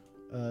word.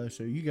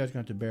 So you guys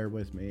got to bear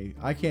with me.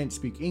 I can't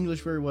speak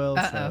English very well.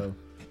 So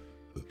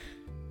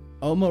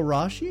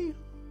Omarashi?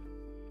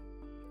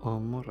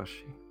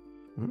 Omarashi.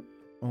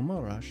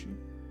 Omarashi.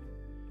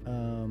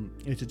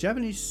 It's a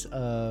Japanese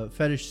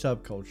fetish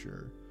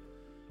subculture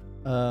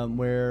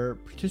where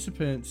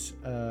participants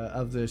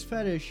of this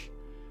fetish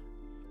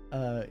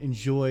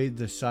enjoy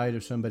the sight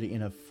of somebody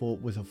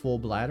with a full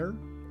bladder,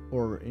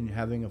 or in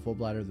having a full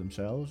bladder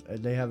themselves.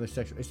 They have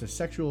it's a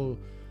sexual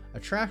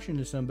attraction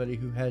to somebody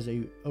who has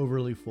a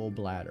overly full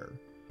bladder.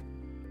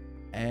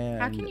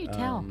 And How can you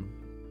tell?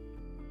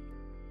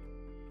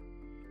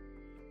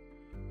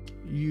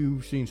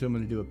 You've seen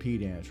someone do a pee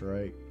dance,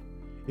 right?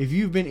 If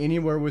you've been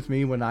anywhere with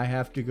me when I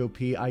have to go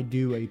pee, I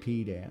do a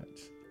pee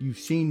dance. You've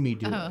seen me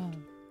do it.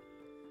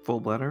 Full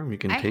bladder? You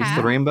can I taste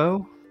have. the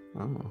rainbow?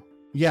 Oh.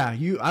 Yeah,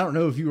 I don't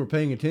know if you were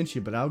paying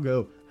attention, but I'll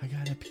go, I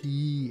gotta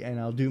pee, and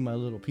I'll do my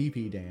little pee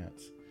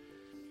dance.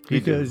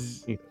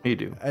 Because you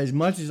do. as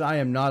much as I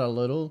am not a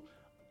little,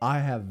 I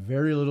have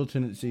very little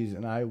tendencies,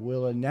 and I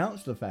will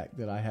announce the fact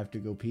that I have to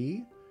go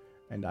pee,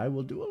 and I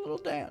will do a little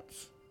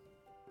dance.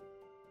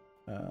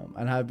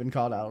 And I've been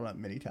called out on it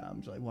many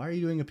times. Like, why are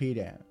you doing a pee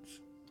dance?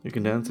 You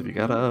can dance if you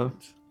got a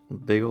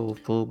big old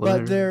full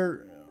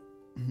bladder.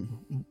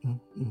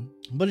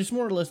 But it's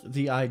more or less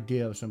the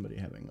idea of somebody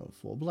having a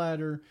full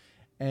bladder,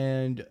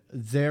 and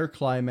their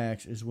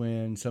climax is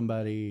when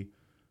somebody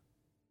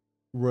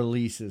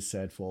releases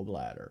said full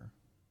bladder.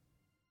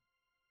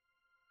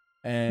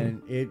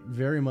 And it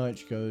very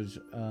much goes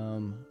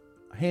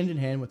hand in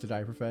hand with the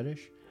diaper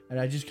fetish. And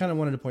I just kind of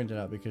wanted to point that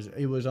out because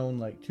it was on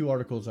like 2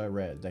 articles I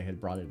read. They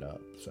had brought it up.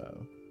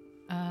 So.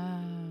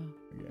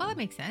 Well, that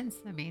makes sense.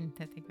 I mean,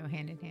 that they go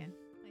hand in hand.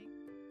 Like,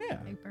 yeah.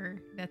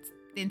 Diaper. That's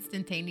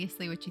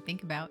instantaneously what you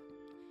think about.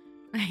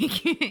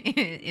 Like,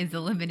 is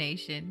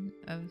elimination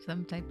of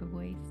some type of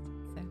waste.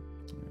 So.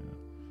 Yeah.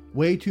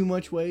 Way too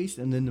much waste,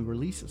 and then the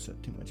release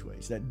of too much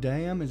waste. That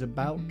dam is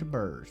about to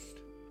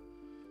burst.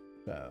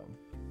 So.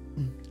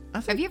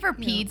 Have you ever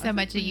peed so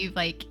much that you've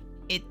like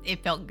it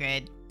felt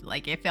good?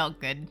 Like it felt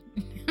good.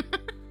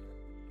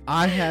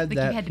 I had like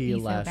that you had to pee pee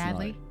last so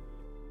badly.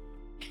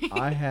 night.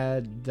 I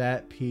had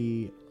that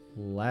pee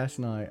last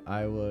night.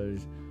 I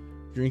was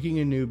drinking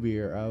a new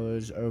beer. I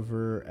was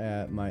over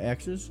at my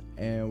ex's,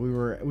 and we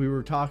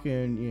were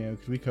talking,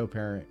 because we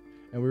co-parent,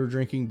 and we were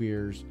drinking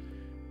beers,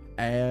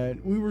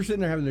 and we were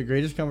sitting there having the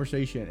greatest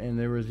conversation. And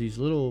there was these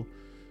little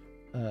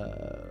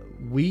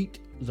wheat,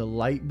 the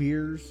light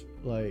beers,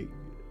 like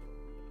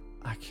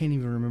I can't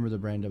even remember the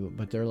brand of it,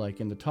 but they're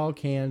like in the tall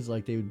cans,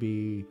 like they would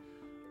be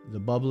the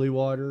bubbly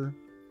water.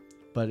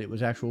 But it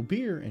was actual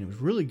beer, and it was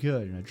really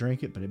good, and I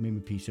drank it, but it made me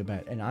pee so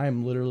bad. And I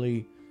am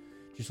literally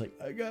just like,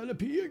 I gotta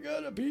pee, I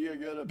gotta pee, I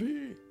gotta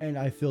pee. And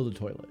I filled the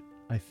toilet.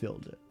 I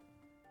filled it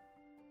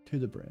to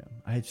the brim.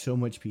 I had so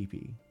much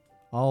pee-pee.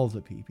 All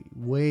the pee-pee.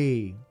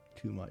 Way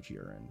too much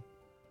urine.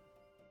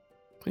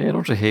 Yeah,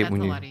 don't you hate That's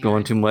when a you're lot of going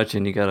urine. too much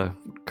and you gotta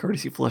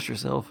courtesy flush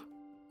yourself?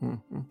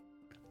 Mm-hmm.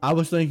 I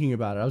was thinking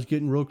about it. I was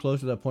getting real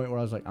close to that point where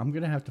I was like, I'm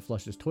gonna have to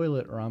flush this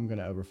toilet or I'm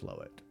gonna overflow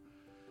it.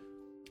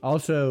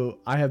 Also,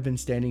 I have been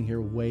standing here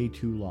way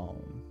too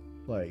long.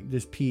 Like,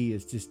 this pee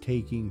is just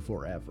taking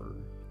forever.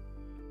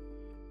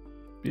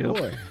 Yep.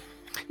 Boy,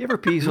 You ever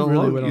pee so you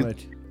really long, went you on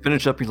it.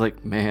 finish up, you're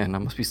like, man, I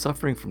must be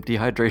suffering from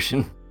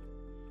dehydration.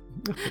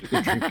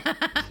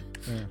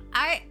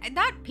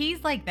 Not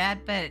peas like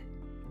that, but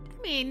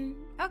I mean,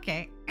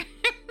 okay.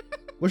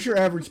 What's your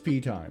average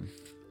pee time?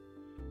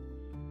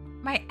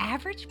 My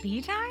average pee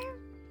time?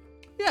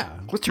 Yeah.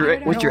 What's I your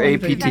don't what's know, your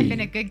because I've been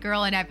a APT? good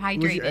girl and I've What's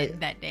your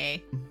hydrated that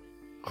day.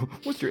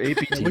 What's your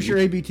APT? What's your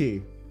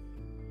ABT?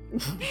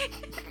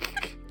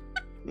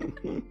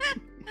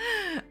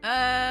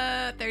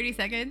 30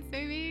 seconds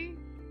maybe.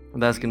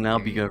 That's gonna now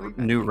be a 45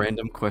 new seconds.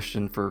 random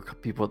question for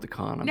people at the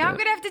con. I Now I'm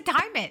bet. gonna have to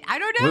time it. I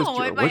don't know What's your-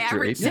 what my what's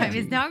your average time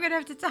is. APT? Now I'm gonna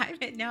have to time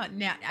it. Now, All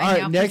I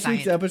right, know next for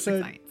week's science, for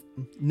episode- science.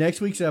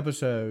 Next week's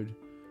episode,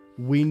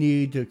 we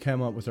need to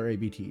come up with our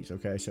ABTs.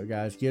 Okay, so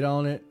guys, get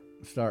on it.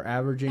 Start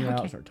averaging out.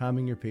 Okay. Start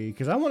timing your pee.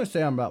 Because I want to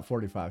say I'm about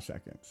 45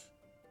 seconds.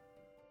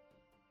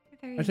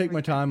 I take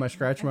my time. I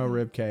scratch my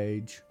rib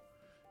cage.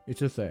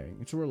 It's a thing.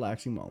 It's a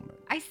relaxing moment.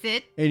 I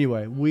sit.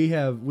 Anyway, we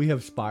have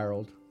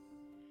spiraled.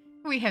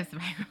 We have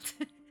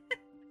spiraled.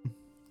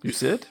 You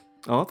sit?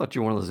 Oh, I thought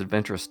you were one of those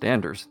adventurous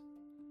standers.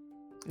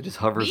 It just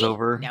hovers Me?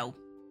 over. No,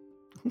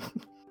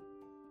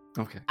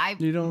 Okay.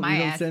 You don't My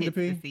stand to ass hits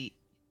the pee? seat.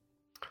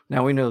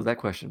 Now we know that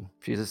question.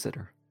 She's a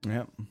sitter.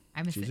 Yep.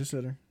 I'm a She's sit. a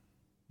sitter.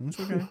 That's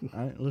okay.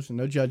 Listen,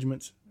 no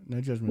judgments.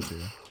 No judgments here.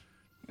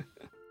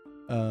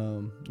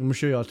 I'm gonna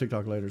show you all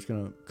TikTok later. It's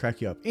gonna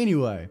crack you up.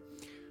 Anyway.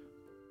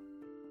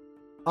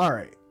 All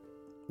right.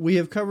 We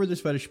have covered this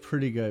fetish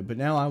pretty good, but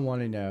now I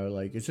want to know,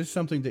 like, is this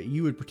something that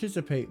you would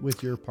participate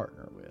with your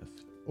partner with?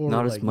 Or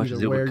Not like as much either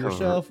as it wear would cover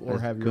yourself or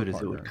as have good your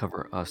as it partner? would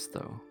cover us,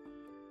 though.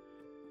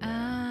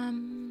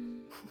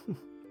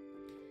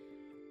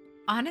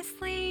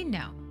 Honestly,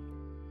 no.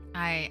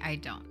 I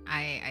don't.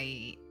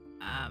 I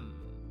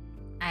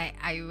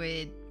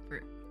would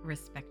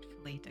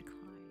respectfully decline.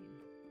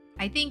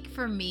 I think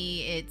for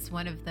me, it's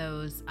one of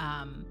those.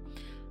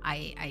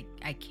 I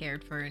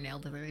cared for an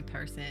elderly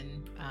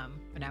person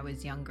when I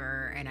was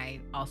younger, and I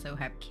also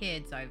have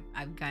kids. So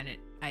I've done it.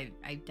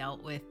 I've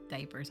dealt with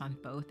diapers on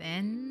both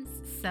ends.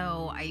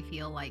 So I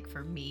feel like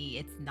for me,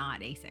 it's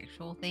not a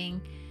sexual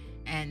thing,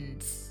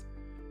 and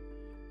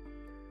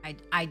I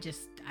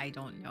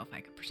don't know if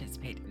I could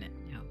participate in it.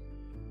 No.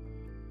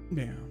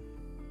 Yeah.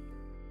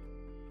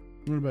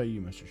 What about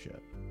you, Mr.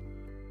 Shep?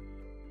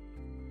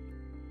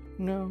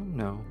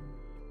 No.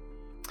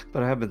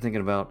 But I have been thinking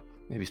about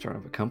maybe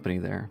starting up a company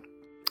there.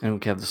 And we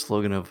can have the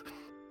slogan of,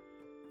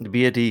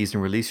 be at ease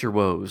and release your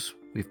woes.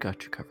 We've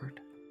got you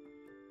covered.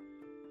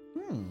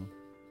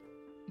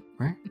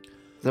 Right?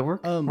 Does that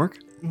work? Work?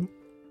 Mm-hmm.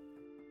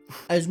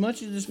 As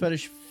much as this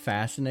fetish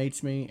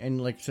fascinates me,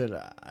 and like I said,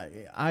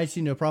 I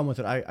see no problem with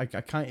it.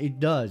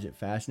 It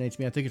fascinates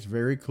me. I think it's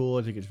very cool.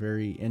 I think it's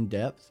very in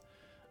depth.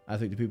 I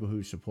think the people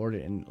who support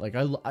it, and like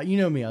you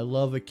know me, I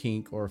love a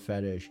kink or a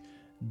fetish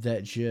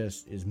that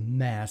just is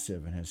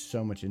massive and has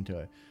so much into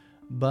it.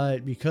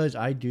 But because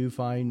I do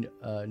find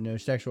no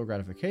sexual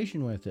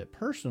gratification with it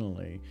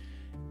personally,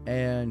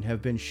 and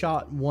have been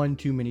shot one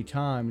too many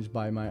times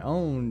by my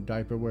own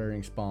diaper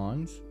wearing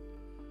spawns,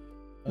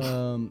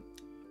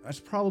 that's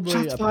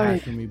probably a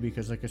path for me,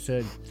 because like I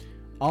said,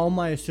 all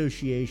my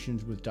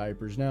associations with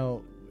diapers.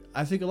 Now,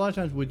 I think a lot of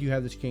times would you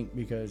have this kink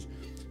because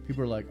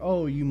people are like,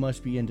 oh, you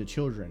must be into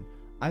children.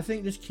 I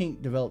think this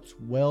kink develops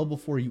well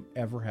before you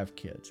ever have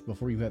kids,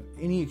 before you have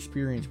any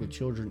experience with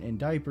children in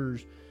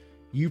diapers.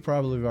 You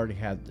probably have already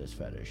had this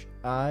fetish.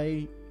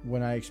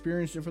 When I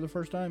experienced it for the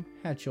first time,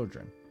 had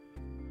children.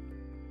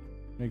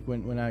 Like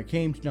when I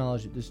came to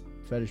knowledge that this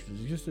fetish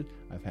existed,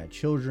 I've had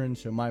children.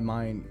 So my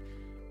mind,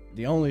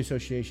 the only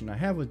association I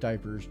have with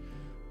diapers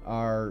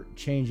are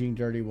changing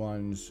dirty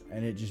ones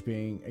and it just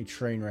being a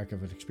train wreck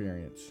of an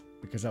experience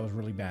because I was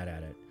really bad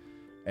at it.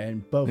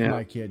 And both of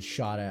my kids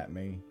shot at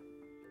me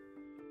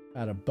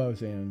out of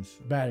both ends.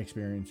 Bad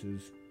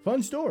experiences.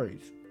 Fun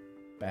stories.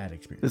 Bad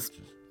experiences.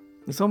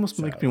 This almost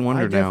makes me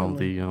wonder now,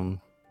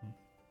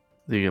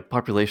 the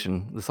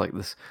population,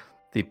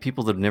 the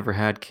people that have never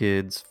had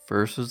kids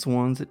versus the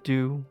ones that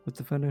do with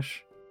the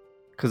fetish.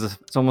 Because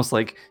it's almost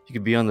like you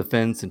could be on the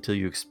fence until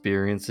you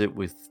experience it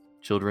with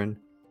children.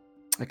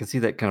 I can see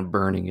that kind of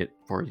burning it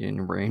for you in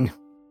your brain.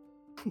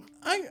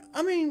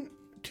 I mean,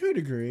 to a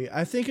degree,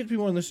 I think it'd be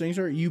one of those things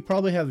where you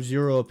probably have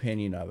zero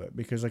opinion of it,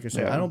 because, like I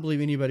said, I don't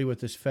believe anybody with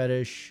this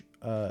fetish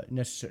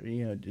necessarily,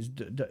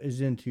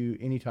 is into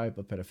any type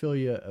of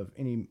pedophilia of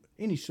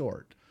any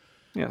sort.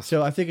 Yeah.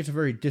 So I think it's a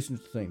very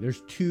distant thing.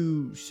 There's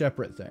two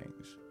separate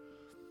things.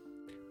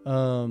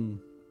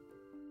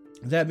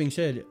 That being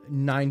said,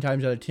 9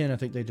 times out of 10, I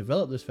think they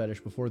developed this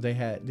fetish before they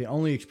had the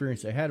only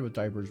experience they had with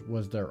diapers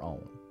was their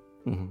own.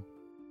 Mm-hmm.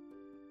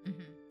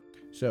 Mm-hmm.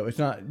 So it's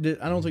not.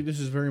 I don't think this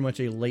is very much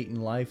a late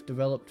in life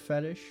developed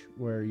fetish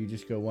where you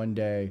just go one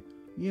day,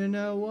 you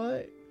know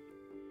what,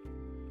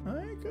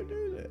 I could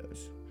do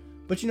this.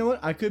 But you know what,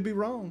 I could be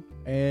wrong.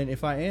 And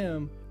if I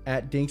am,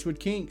 at Dinkswood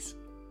Kinks,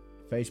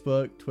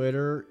 Facebook,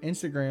 Twitter,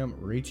 Instagram,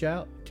 reach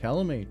out,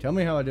 tell me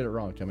how I did it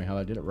wrong. Tell me how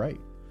I did it right.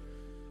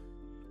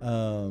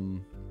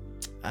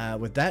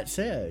 With that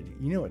said,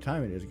 you know what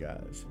time it is,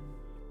 guys.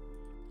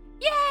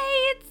 Yay!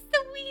 It's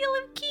the Wheel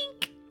of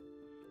Kink.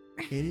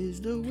 It is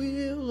the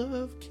Wheel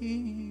of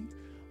Kink.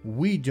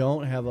 We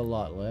don't have a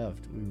lot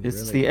left.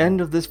 It's the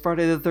end of this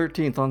Friday the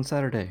 13th on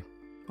Saturday.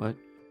 What?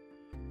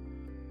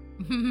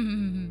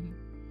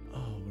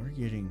 Oh, we're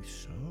getting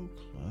so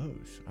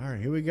close. All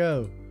right, here we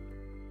go.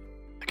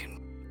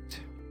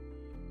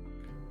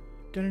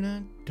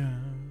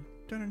 Dun-dun-dun,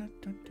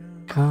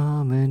 dun-dun-dun-dun.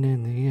 Coming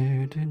in the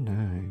air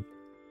tonight.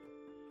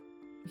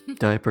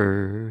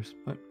 Diapers.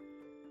 What?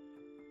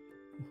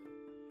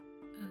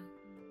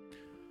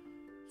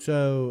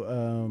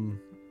 So,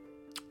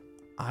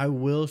 I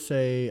will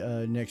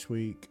say next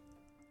week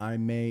I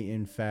may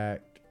in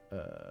fact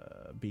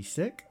be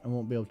sick. I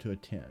won't be able to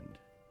attend.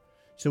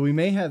 So we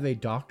may have a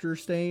doctor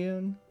stay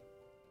in.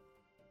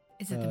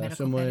 Is it the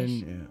medical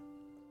fetish? Yeah,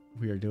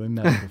 we are doing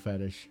medical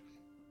fetish.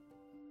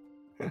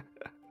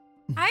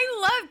 I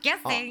love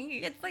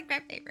guessing. It's like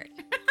my favorite.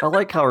 I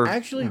like how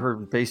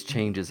her face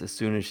changes as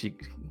soon as she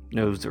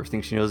knows or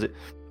thinks she knows it.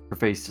 Her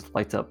face just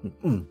lights up.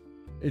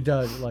 It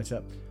does. It lights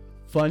up.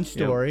 Fun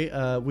story.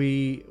 Yep.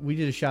 We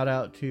did a shout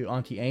out to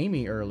Auntie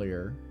Amy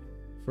earlier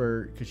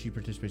because she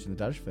participates in the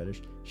Dutch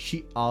fetish.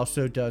 She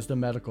also does the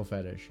medical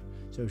fetish.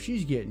 So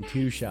she's getting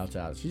 2 shouts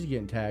out. She's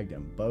getting tagged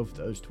in both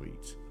those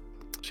tweets.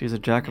 She's a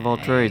jack of all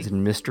trades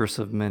and mistress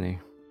of many.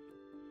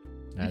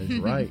 That is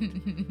right.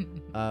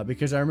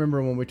 Because I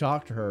remember when we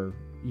talked to her,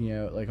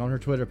 like on her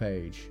Twitter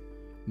page,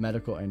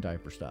 medical and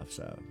diaper stuff.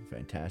 So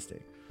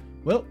fantastic.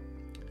 Well,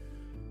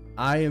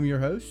 I am your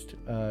host,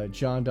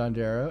 John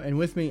Dondero, and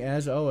with me,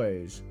 as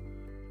always,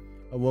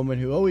 a woman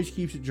who always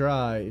keeps it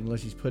dry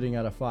unless she's putting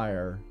out a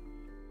fire,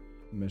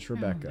 Miss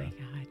Rebecca.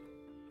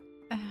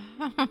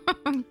 Oh my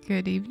God.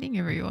 Good evening,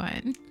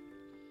 everyone.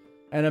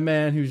 And a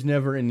man who's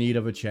never in need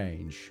of a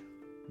change,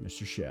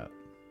 Mr. Shep.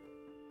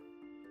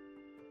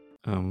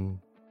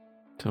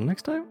 Till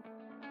next time.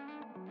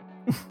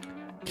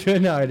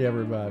 Good night,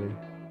 everybody.